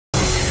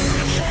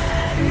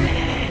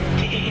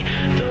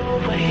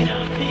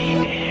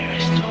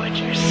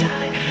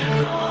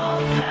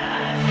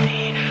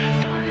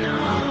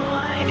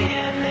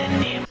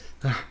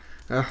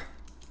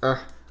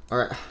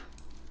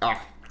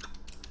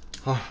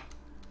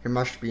He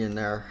must be in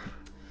there.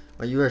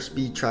 My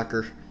USB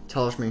tracker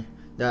tells me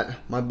that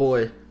my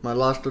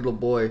lost little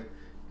boy,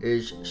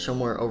 is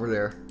somewhere over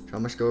there. So I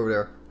must go over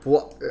there.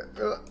 What?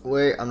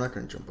 Wait, I'm not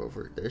gonna jump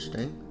over this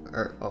thing.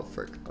 Oh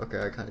frick.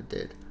 Okay, I kind of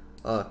did.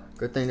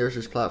 Good thing there's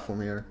this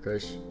platform here,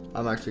 because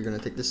I'm actually gonna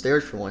take the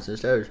stairs for once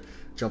instead of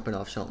jumping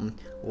off something.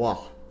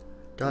 Wow.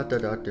 Gonna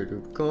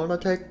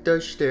take the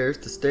stairs.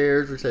 The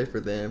stairs are safer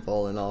than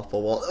falling off a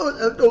wall.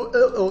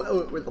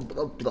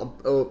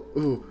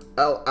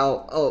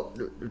 Ow.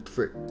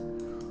 Frick.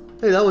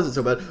 Hey, that wasn't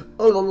so bad.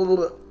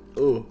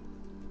 Oh.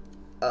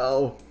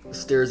 Ow. The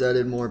stairs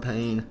added more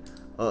pain.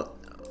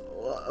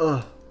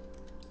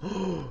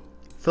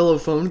 Fellow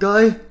phone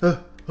guy?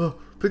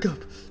 Pick up.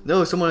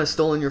 No, someone has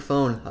stolen your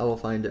phone. I will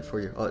find it for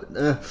you.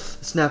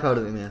 Snap out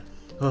of it, man.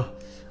 I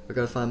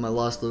gotta find my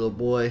lost little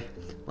boy.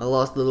 My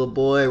lost little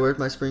boy. Where's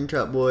my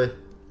Springtrap boy?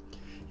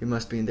 He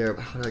must be in there.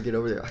 But how do I get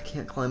over there? I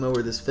can't climb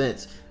over this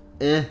fence.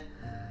 This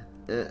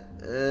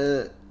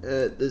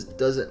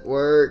doesn't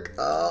work.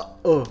 I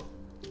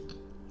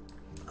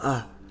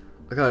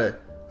gotta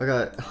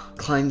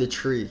climb the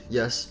tree.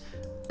 Yes.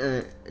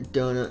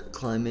 Donut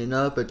climbing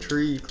up a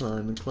tree,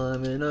 climbing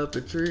up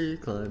a tree,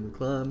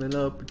 climbing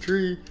up a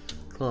tree,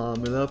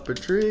 climbing up a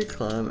tree,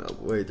 climbing up.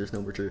 Wait, there's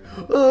no more tree.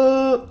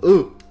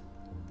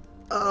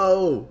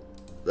 Oh,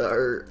 that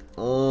hurt.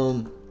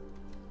 Well,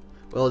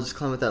 I'll just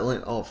climb with that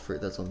lamp. Oh, frick,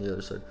 that's on the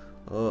other side.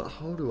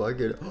 How do I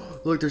get it?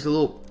 Look, there's a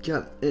little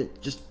gap. It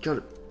just got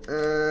it.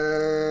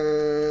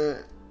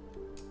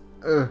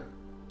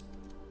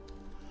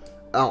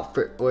 Oh,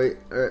 frick, wait.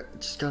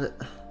 Just got it.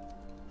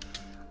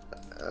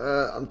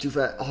 I'm too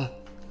fat. Oh,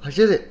 I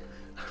did it.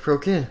 I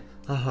broke in.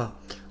 Oh,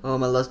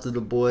 my lost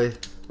little boy.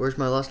 Where's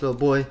my lost little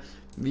boy?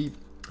 Me.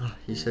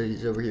 He said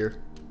he's over here.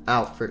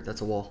 Ow, frick,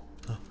 that's a wall.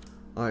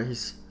 Alright,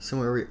 he's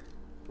somewhere over here.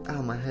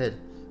 Ow, my head.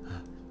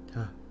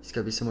 He's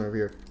gotta be somewhere over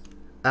here.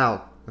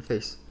 Ow, my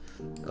face.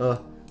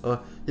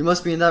 He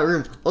must be in that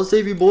room. I'll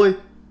save you, boy.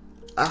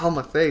 Ow,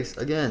 my face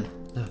again.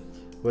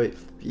 Wait,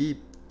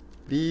 beep.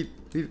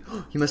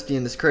 He must be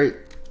in this crate.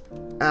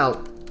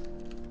 Ow.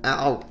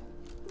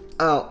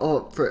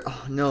 Oh,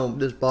 no,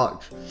 this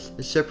box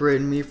is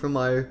separating me from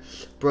my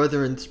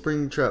brother and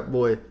Springtrap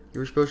boy. You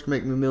were supposed to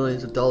make me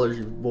millions of dollars,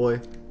 you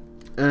boy.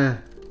 Dang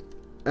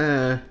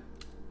it.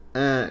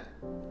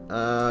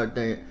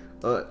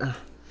 Wait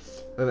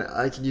a minute,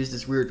 I can use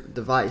this weird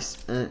device.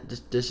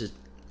 This is,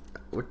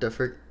 what the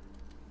frick?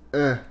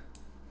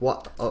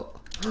 What? Oh,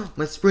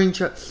 my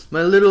Springtrap,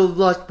 my little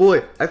lost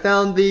boy. I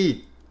found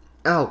thee.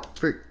 Ow,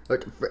 frick.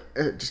 What the frick?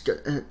 Just got,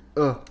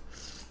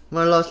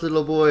 my lost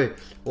little boy,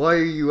 why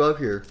are you up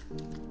here?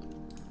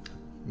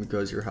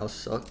 Because your house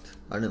sucked.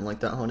 I didn't like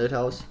that haunted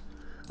house.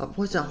 It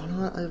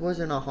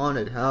wasn't a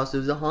haunted house. It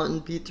was a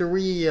haunted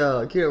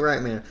pizzeria. Get it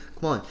right, man.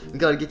 Come on, we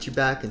gotta get you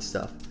back and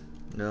stuff.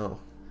 No.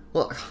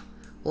 Look,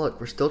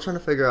 we're still trying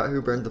to figure out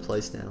who burned the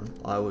place down.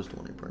 I was the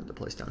one who burned the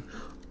place down.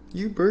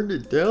 You burned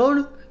it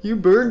down? You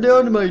burned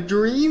down my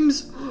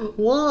dreams?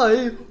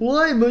 Why?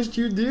 Why must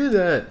you do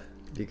that?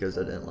 Because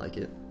I didn't like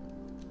it.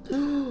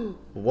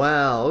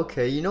 Wow,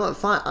 okay, you know what,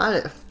 fine,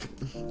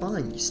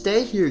 fine,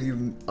 stay here,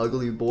 you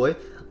ugly boy.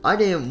 I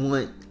didn't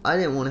want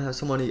to have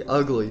somebody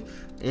ugly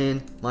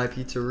in my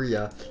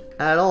pizzeria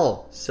at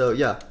all. So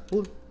yeah,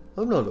 well,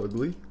 I'm not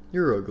ugly,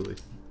 you're ugly.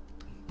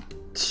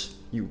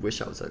 You wish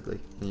I was ugly,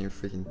 and you're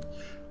freaking,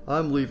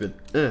 I'm leaving.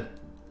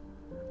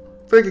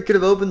 Freaking could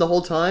have opened the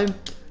whole time.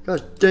 Gosh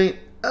dang,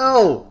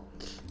 oh,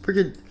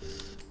 freaking,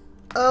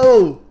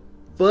 oh,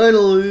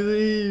 finally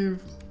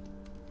leave.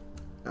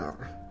 Oh.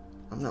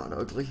 I'm not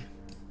ugly.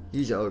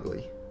 He's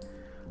ugly.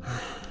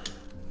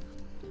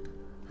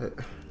 I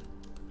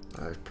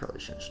probably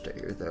shouldn't stay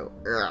here though.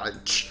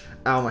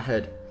 Ow, my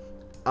head.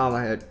 Ow,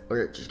 my head.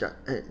 Okay, just got.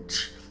 I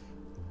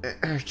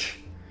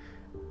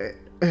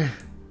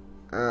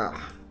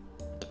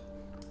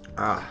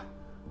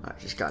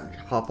just got to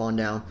hop on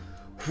down.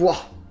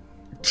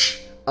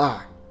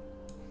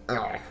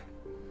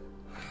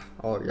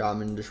 Oh yeah,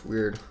 I'm in this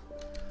weird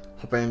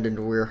abandoned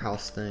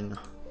warehouse thing.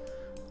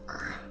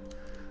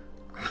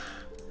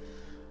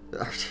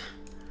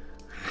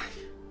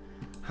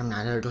 I'm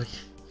not ugly.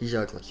 He's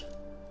ugly.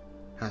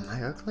 Am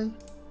I ugly?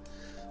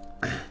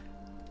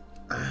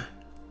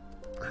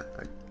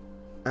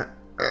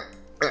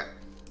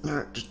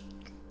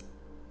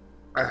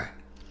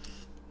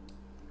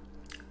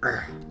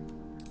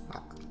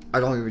 I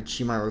don't even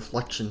see my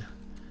reflection.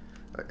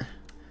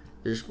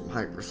 Is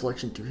my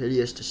reflection too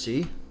hideous to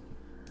see?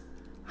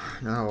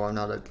 No, I'm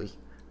not ugly.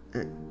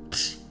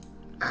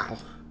 Ow.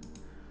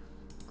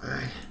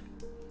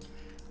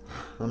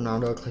 I'm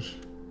not ugly.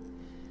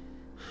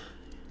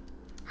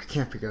 I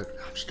can't be ugly.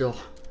 I'm still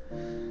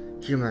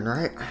human,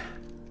 right?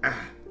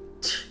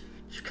 Just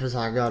because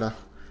I got a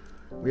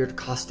weird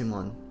costume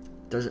on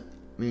doesn't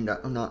mean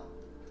that I'm not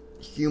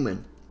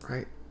human,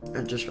 right?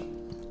 And just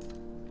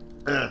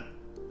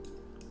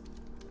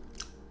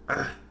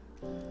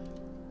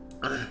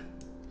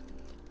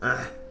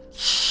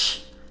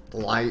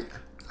light.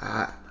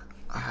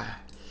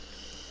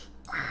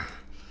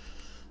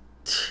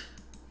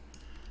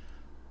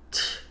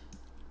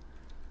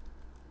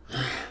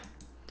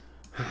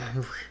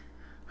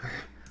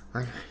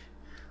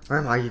 Where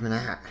am I even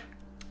at?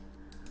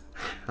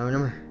 I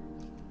remember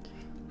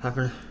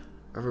having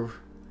over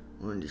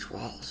one of these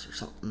walls or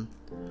something.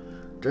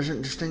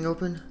 Doesn't this thing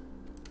open?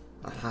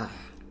 I'm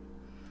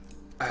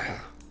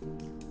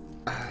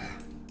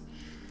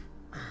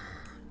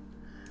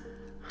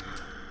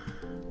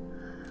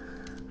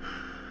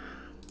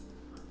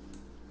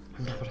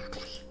not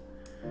ugly.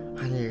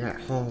 I need to get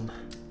home.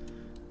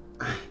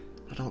 I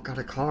don't got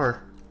a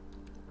car.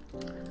 I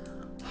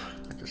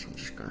guess I'm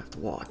just gonna have to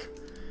walk.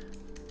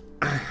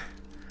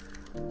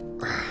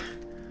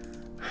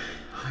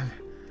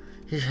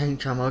 He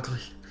thinks I'm ugly.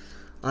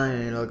 I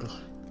ain't ugly.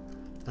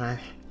 I'm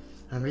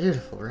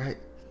beautiful, right?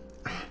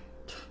 I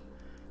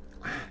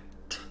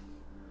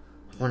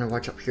wonder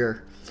what's up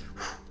here.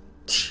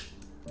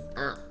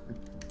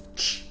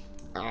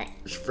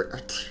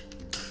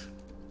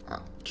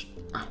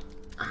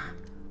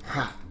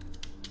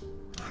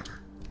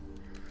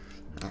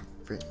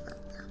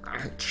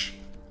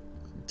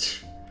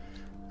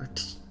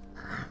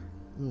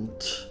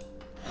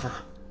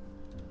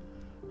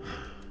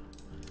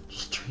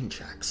 Just train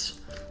tracks.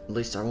 At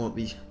least I won't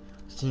be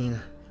seen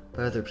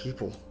by other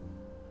people.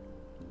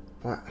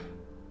 What?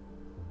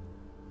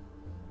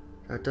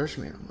 That does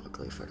mean I'm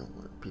ugly if I don't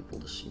want people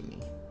to see me.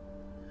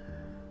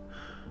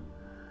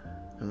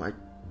 Am I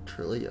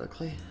truly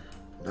ugly?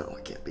 No,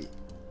 I can't be.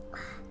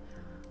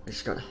 I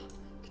just gotta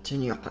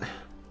continue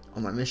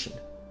on my mission.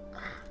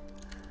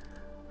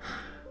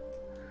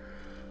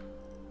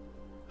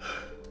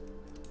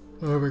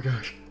 Oh my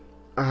gosh.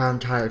 I'm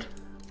tired.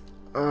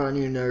 I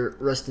need to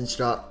rest and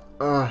stop.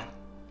 I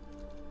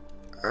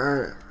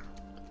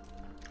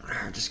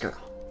just gotta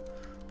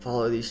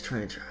follow these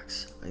train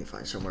tracks. I need to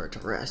find somewhere to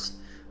rest.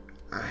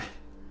 I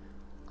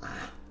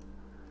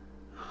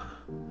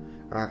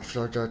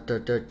start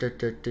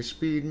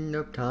speeding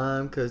up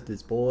time cause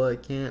this boy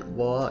can't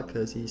walk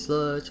cause he's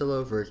slush all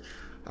over it.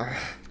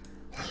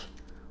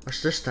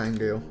 What's this thing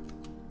do?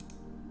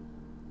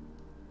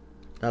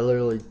 That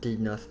literally did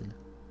nothing.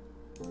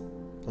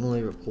 I'm gonna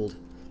leave it pulled.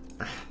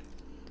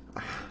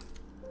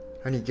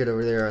 I need to get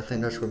over there. I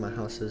think that's where my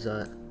house is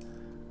at.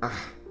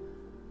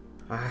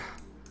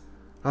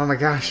 Oh my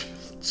gosh,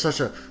 it's such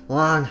a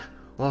long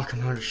walk.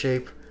 I'm out of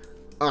shape.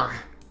 I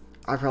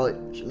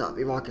probably should not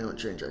be walking on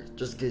train tracks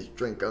just in case a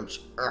train comes.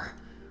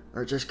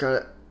 Or just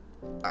gotta.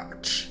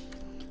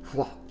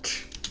 What?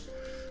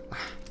 Oh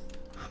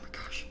my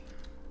gosh,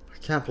 I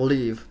can't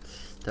believe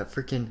that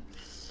freaking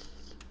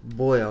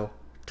boyo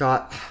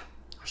thought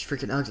I was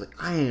freaking ugly.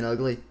 I ain't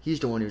ugly. He's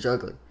the one who's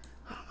ugly.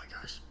 Oh my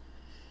gosh.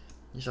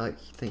 He's like,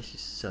 he thinks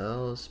he's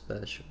so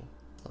special.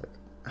 Like,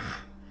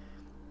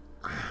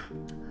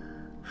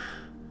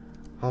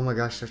 oh my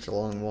gosh, such a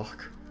long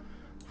walk.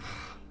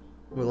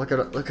 Ooh, look at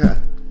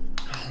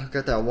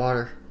that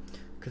water.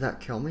 Could that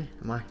kill me?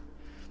 Am I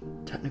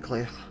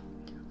technically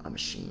a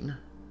machine?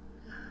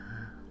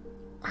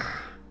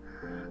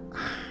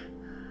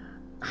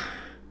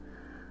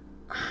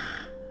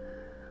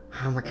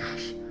 Oh my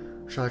gosh,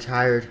 I'm so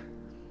tired.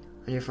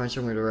 I need to find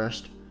somewhere to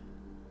rest.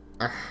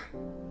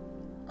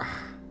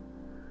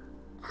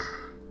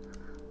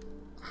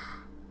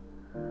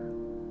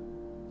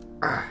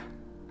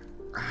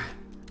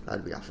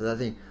 Gotta be off of that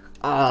thing.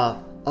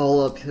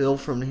 All uphill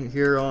from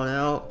here on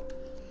out.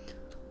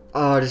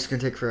 This is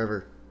gonna take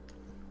forever.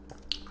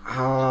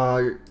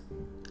 I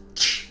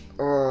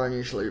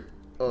need sleep.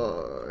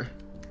 So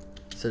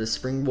the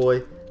spring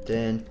boy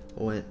then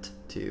went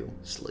to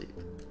sleep.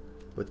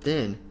 But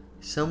then,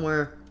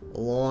 somewhere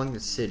along the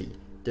city,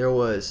 there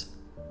was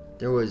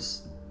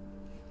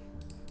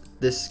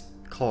this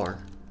car.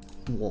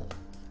 And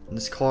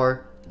this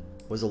car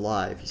was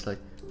alive. He's like,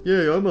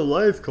 yeah, I'm a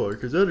live car,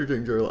 because other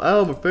things are alive.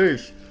 Ow, my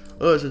face.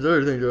 Since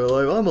other things are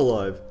alive, I'm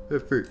alive. I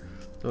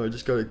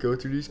just gotta go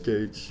through these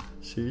gates.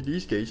 See,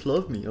 these gates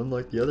love me,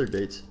 unlike the other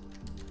gates.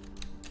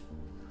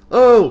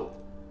 Oh!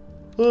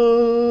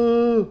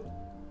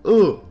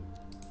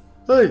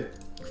 Hey,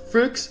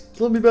 Fricks,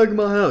 let me back in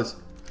my house.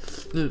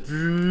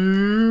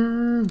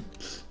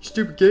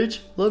 Stupid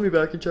cage, let me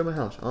back inside my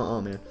house.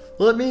 Man.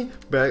 Let me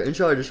back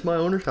inside this my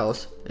owner's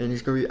house, and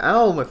he's gonna be,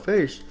 ow, my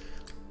face.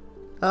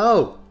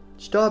 Ow!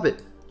 Stop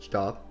it.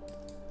 Stop.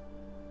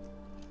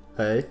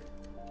 Hey.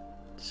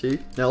 See?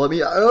 Now let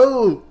me,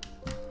 oh!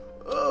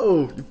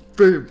 Oh, you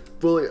freaking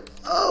bully.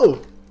 Oh!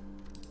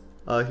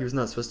 He was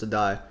not supposed to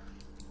die.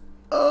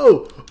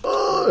 Oh!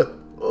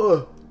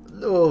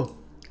 No.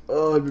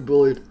 I'd be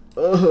bullied.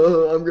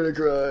 I'm gonna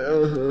cry.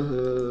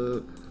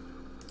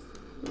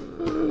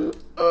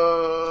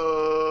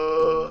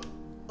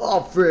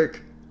 Oh,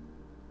 frick.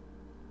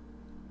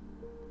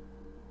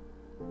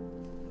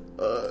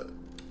 I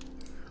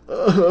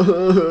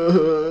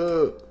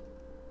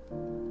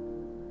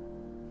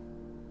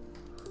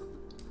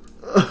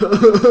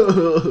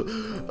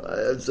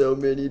had so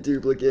many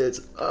duplicates.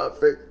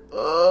 Frick.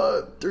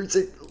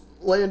 3-6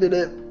 landed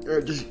it.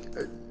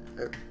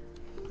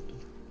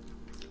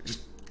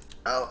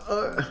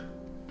 Ow.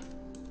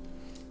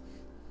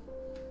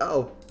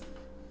 Ow.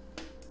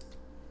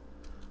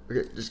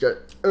 Okay, just got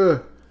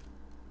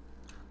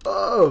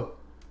Oh!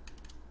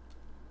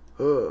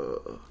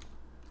 Oh,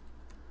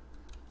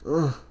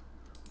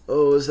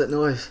 what's that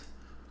noise?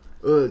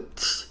 Did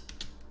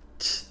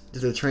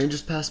the train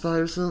just pass by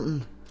or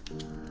something?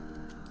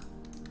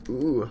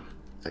 Ooh,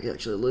 I can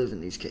actually live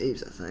in these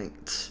caves, I think.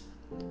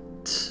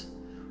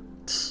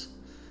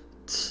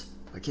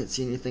 I can't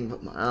see anything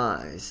but my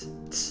eyes.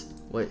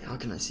 Wait, how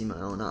can I see my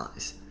own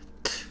eyes?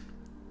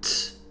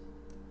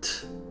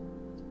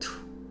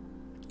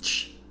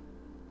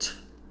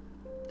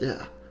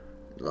 Yeah.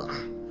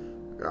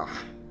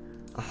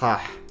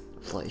 Aha.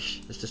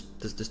 Flesh.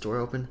 Does this door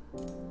open?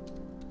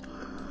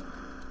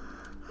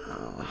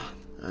 Oh,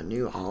 a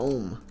new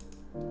home.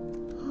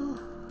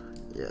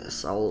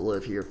 Yes, I will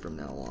live here from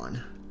now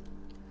on.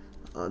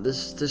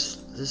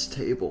 This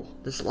table,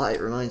 this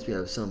light reminds me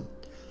of some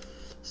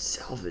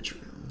salvage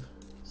room,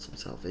 some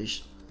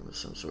salvation room of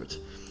some sorts.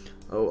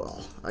 Oh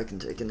well, I can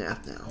take a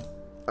nap now.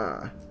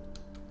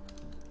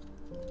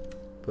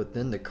 But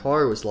then the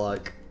car was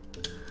like,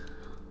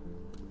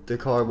 the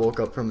car woke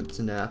up from its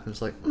nap and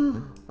was like,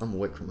 I'm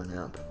awake from my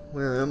nap.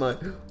 Where am I?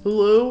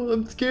 Hello?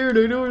 I'm scared.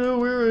 I don't know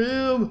where I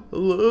am.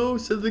 Hello?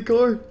 Said the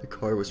car. The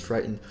car was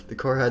frightened. The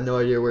car had no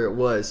idea where it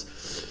was.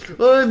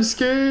 I'm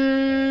scared.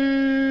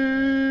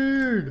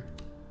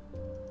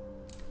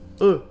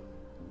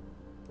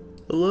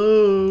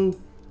 Hello?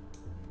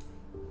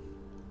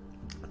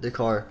 The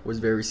car was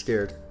very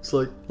scared. It's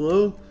like,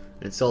 hello?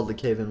 And it saw the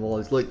cave-in wall.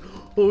 It's like,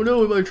 oh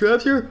no, am I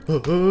trapped here?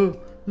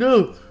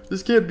 No,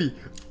 this can't be.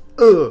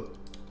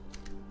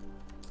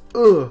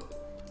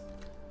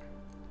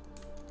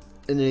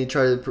 And then he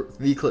tried to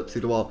V-clip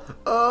through the wall.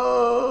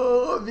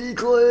 Oh,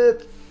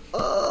 V-clip!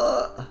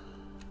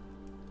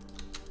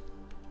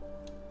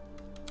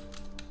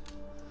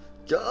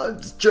 God,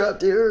 I'm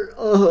trapped here.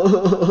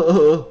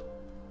 Oh,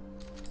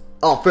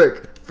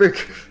 frick.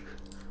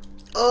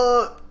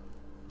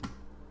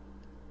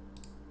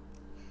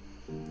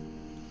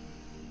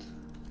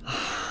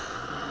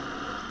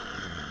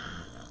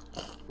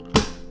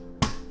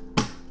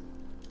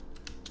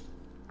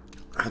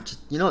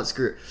 You know what,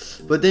 screw it.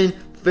 But then,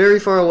 very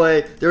far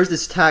away, there's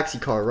this taxi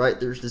car, right?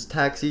 There's this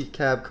taxi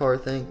cab car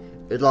thing.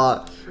 It's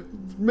like,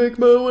 make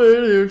my way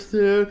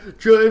downtown,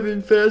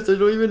 driving fast. I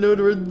don't even know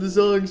the rest of the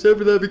song except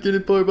for that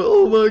beginning part. But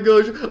oh my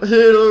gosh, I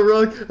hit a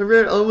rock. I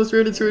almost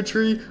ran into a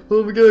tree.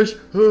 Oh my gosh.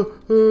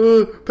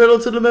 Pedal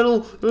to the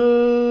metal.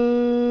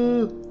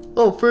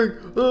 Oh frick.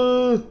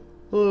 Oh,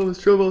 I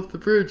almost drove off the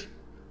bridge.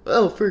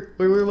 Oh frick.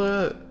 Wait, where am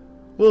I at?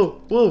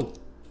 Whoa.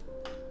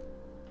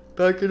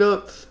 Back it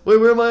up. Wait,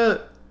 where am I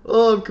at?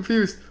 Oh, I'm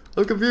confused.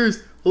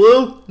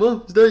 Hello?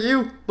 Mom, is that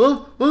you?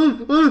 Mom?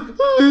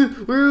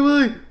 Where am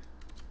I?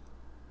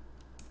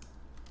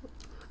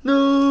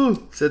 No,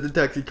 said the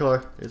taxi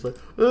car. It's like,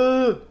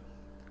 and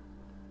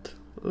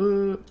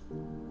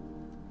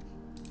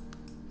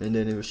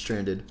then it was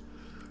stranded.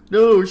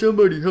 No,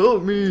 somebody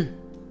help me.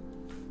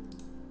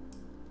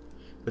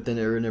 But then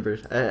it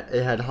remembered.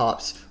 It had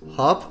hops.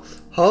 Hop.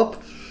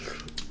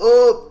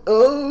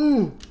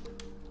 Oh.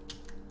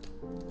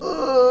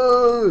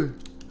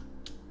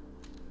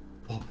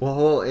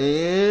 Whoa,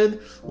 and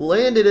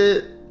landed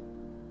it.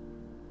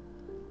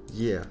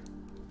 Yeah.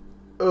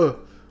 No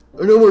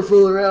more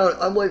fooling around.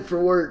 I'm late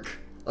for work.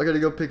 I gotta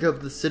go pick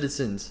up the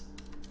citizens.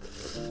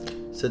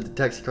 Said the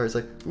taxi car. It's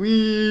like,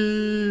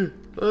 wee,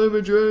 I'm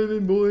a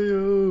driving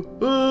boyo.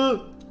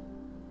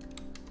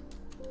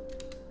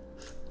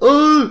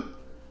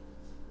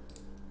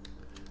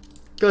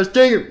 Gosh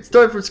dang it,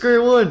 start from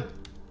square one.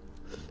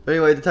 But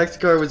anyway, the taxi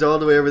car was all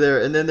the way over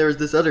there, and then there was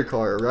this other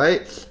car,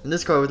 right? And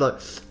this car was like,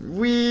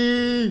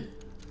 wee.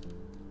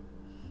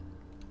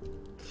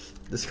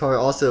 This car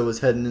also was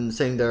heading in the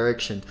same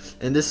direction,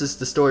 and this is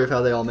the story of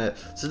how they all met.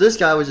 So this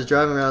guy was just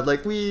driving around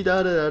like, wee,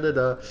 da da da da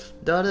da,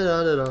 da da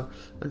da da da.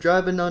 I'm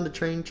driving on the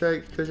train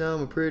track because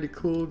I'm a pretty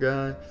cool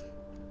guy.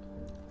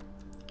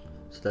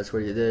 So that's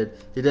what he did.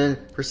 He then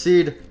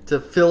proceeded to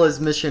fill his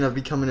mission of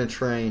becoming a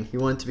train. He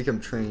wanted to become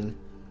a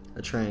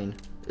train,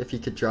 if he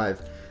could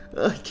drive.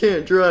 I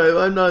can't drive.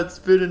 I'm not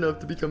fit enough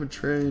to become a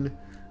train.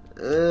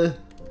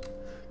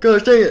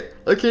 Gosh dang it!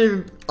 I can't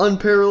even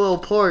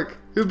unparallel park.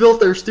 Who built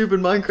their stupid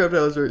Minecraft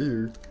house right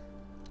here?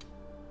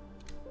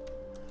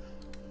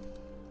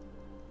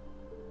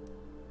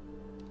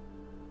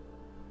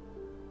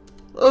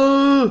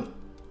 Oh!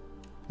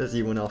 As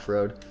he went off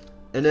road,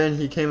 and then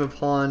he came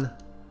upon.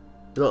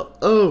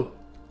 Oh!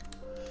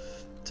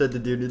 Said the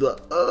dude. He's like,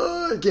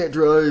 oh, I can't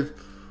drive.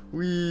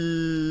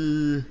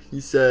 He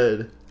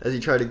said, as he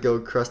tried to go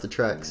across the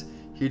tracks.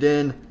 He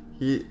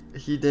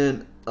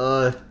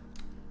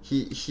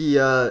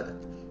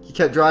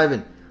kept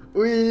driving.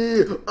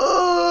 Wait.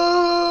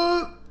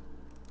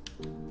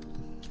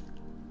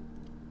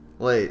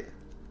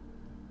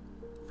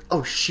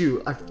 Oh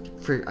shoot! I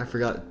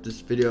forgot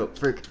this video.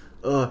 Frick.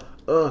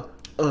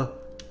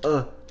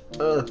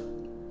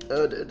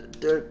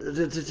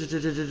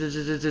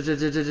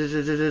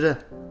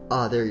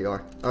 Ah, there you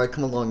are. Alright,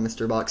 come along,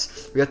 Mr.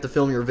 Box. We have to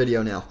film your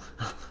video now.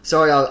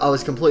 Sorry, I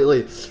was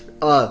completely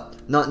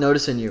not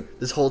noticing you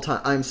this whole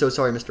time. I'm so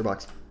sorry, Mr.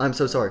 Box. I'm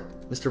so sorry.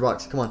 Mr.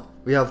 Box, come on.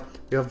 You have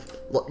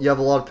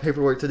a lot of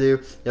paperwork to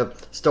do. You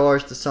have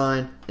stars to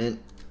sign and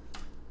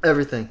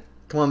everything.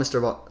 Come on,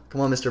 Mr. Box.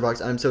 Come on, Mr. Box.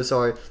 I'm so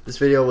sorry. This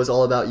video was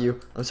all about you.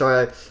 I'm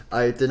sorry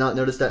I did not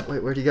notice that.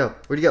 Wait, where'd he go?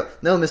 Where'd he go?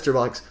 No, Mr.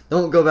 Box.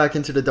 Don't go back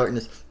into the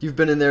darkness. You've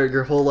been in there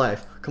your whole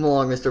life. Come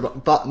along, Mr.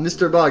 Box.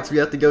 Mr. Box, we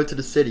have to go to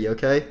the city,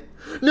 okay?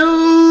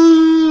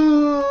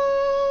 No!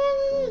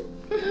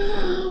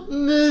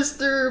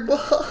 Mr.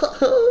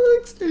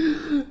 Box!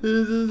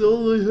 This is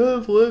all I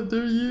have left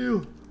of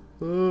you.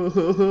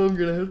 Oh, I'm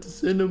gonna have to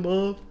send him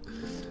off.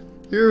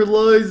 Here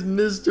lies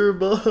Mr.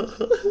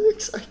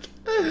 Box. I can't.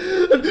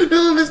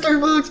 No, Mr.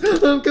 Box!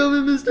 I'm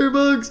coming, Mr.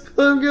 Box!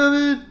 I'm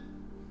coming!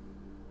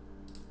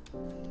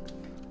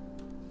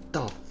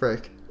 Oh,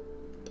 frick.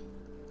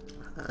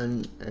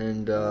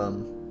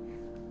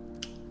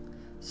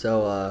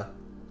 So,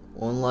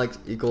 1 like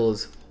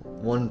equals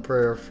 1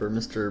 prayer for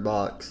Mr.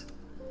 Box.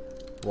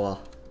 Wow.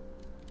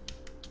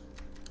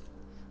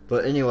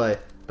 But anyway,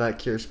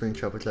 back here,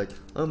 Springtrap was like,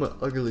 I'm an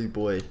ugly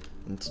boy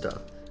and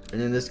stuff. And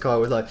then this car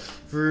was like,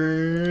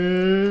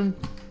 friend.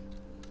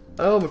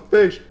 Oh, my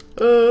face.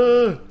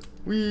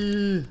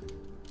 Wee.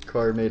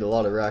 Car made a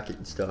lot of racket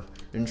and stuff.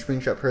 And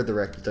Springtrap heard the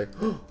racket. He's like,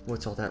 oh,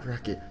 what's all that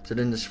racket? So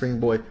then the Spring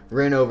Boy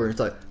ran over and it's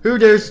like, who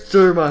dares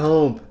disturb my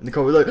home? And the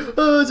car was like,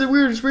 oh, it's a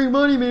weird Spring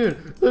Money Man.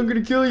 I'm gonna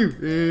kill you.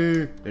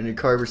 And the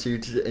car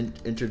proceeded to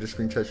enter the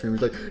Springtrap's room.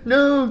 He's like,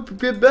 no,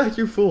 get back,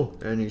 you fool.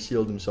 And he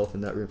sealed himself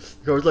in that room.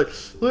 The car was like,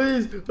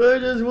 please, I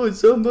just want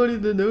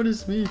somebody to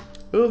notice me.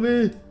 Help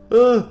me.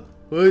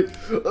 Wait.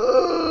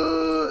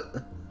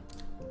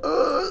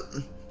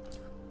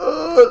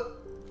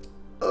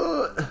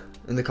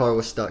 And the car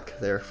was stuck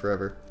there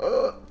forever.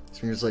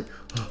 Springer's like,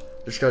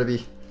 there's gotta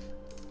be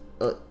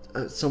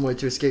some way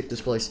to escape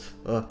this place.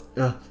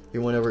 He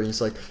went over and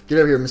he's like, get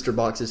over here, Mr.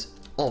 Boxes.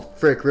 Oh,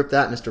 frick, rip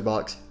that, Mr.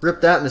 Box.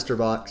 Rip that, Mr.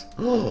 Box.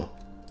 Oh,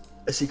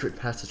 a secret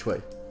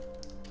passageway.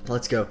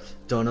 Let's go.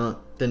 Donut.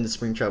 Then the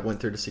Springtrap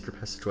went through the secret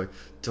passageway.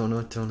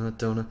 Donut, donut,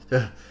 donut.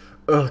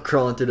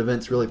 Crawling through the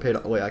vents really paid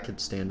off. Wait, I could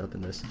stand up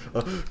in this.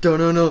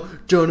 Donut,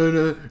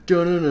 donut,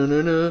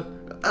 donut.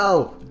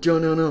 Ow!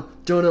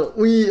 Donut.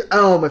 Wee!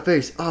 Ow! My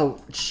face! Ow!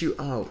 Shoot!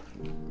 Ow!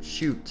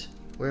 Shoot!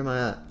 Where am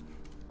I at?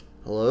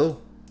 Hello?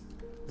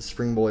 The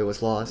Spring Boy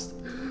was lost.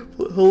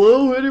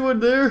 Hello? Anyone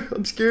there?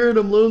 I'm scared,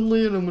 I'm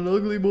lonely, and I'm an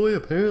ugly boy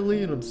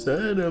apparently, and I'm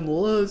sad, and I'm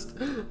lost.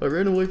 I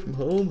ran away from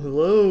home.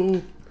 Hello?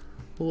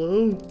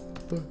 Hello?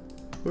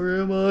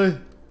 Where am I?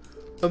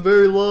 I'm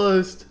very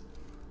lost.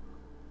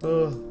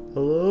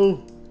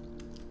 Hello?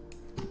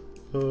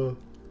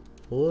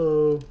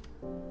 Hello?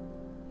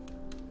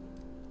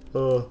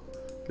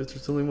 Guess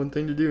there's only one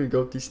thing to do and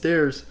go up these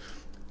stairs.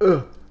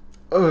 What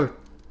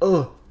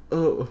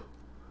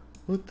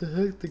the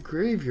heck? The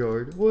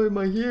graveyard? Why am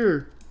I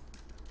here?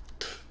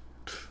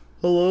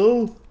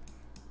 Hello?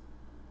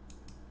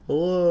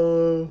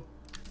 Hello?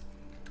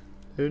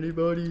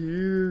 Anybody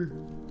here?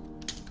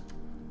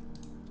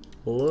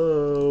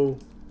 Hello?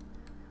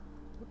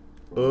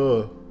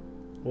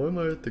 Why am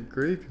I at the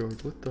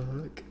graveyard? What the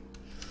heck?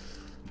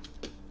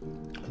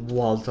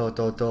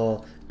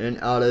 And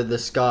out of the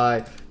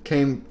sky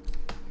came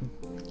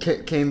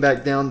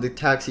back down the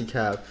taxi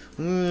cab.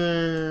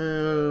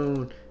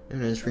 And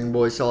then Spring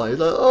Boy saw it. He's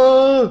like,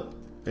 oh!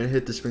 And it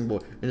hit the Spring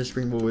Boy. And the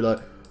Spring Boy was like,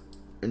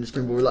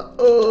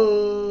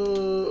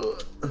 oh!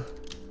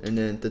 And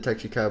then the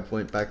taxi cab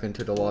went back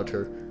into the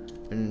water.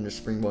 And then the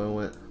Spring Boy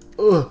went,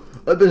 oh!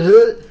 I've been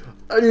hit!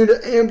 I need an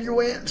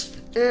ambulance!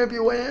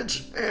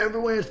 Ambulance!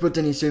 But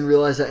then he soon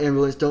realized that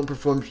ambulance don't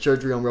perform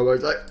surgery on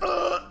robots. Like,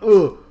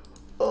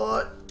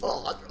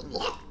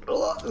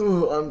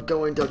 I'm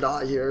going to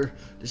die here.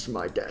 This is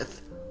my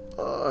death.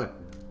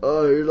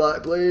 He's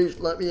like, please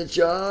let me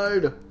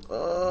inside.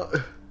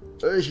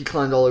 He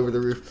climbed all over the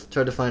roof,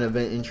 tried to find a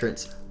vent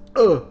entrance.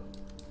 He's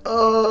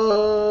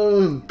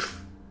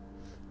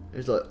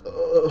like,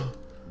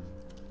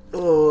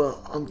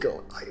 I'm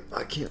going.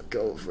 I can't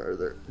go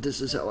further. This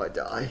is how I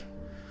die.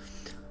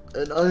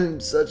 And I'm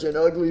such an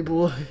ugly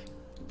boy.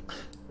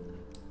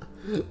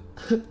 I'm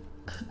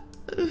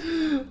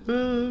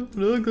an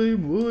ugly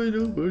boy,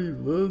 nobody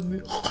loves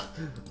me.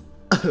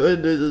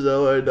 And this is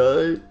how I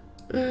die.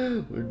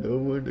 With no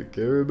one to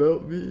care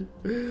about me.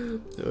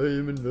 I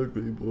am an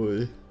ugly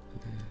boy.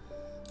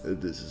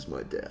 And this is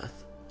my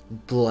death.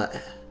 Blah.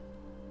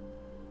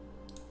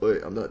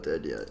 Wait, I'm not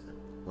dead yet.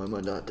 Why am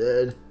I not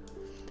dead?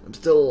 I'm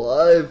still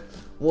alive.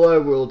 Why,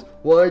 world?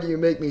 Why do you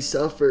make me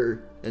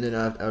suffer? And then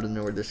out of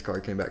nowhere, this car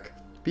came back.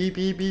 Beep,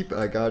 beep, beep.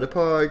 I gotta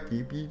park.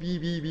 Beep, beep,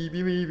 beep, beep, beep,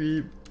 beep, beep,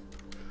 beep.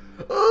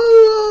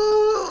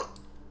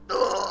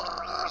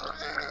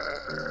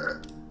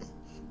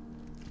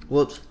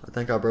 Whoops, I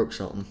think I broke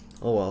something.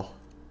 Oh well.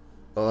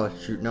 Oh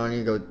shoot, now I need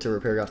to go to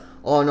repair guy.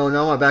 Oh no,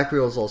 now my back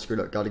wheel is all screwed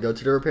up. Gotta go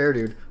to the repair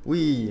dude.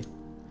 Wee.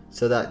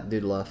 So that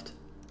dude left.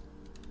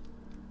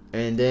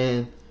 And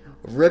then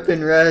rip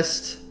and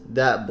rest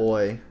that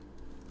boy.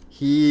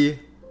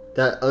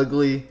 That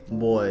ugly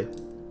boy.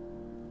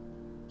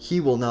 He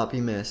will not be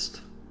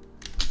missed.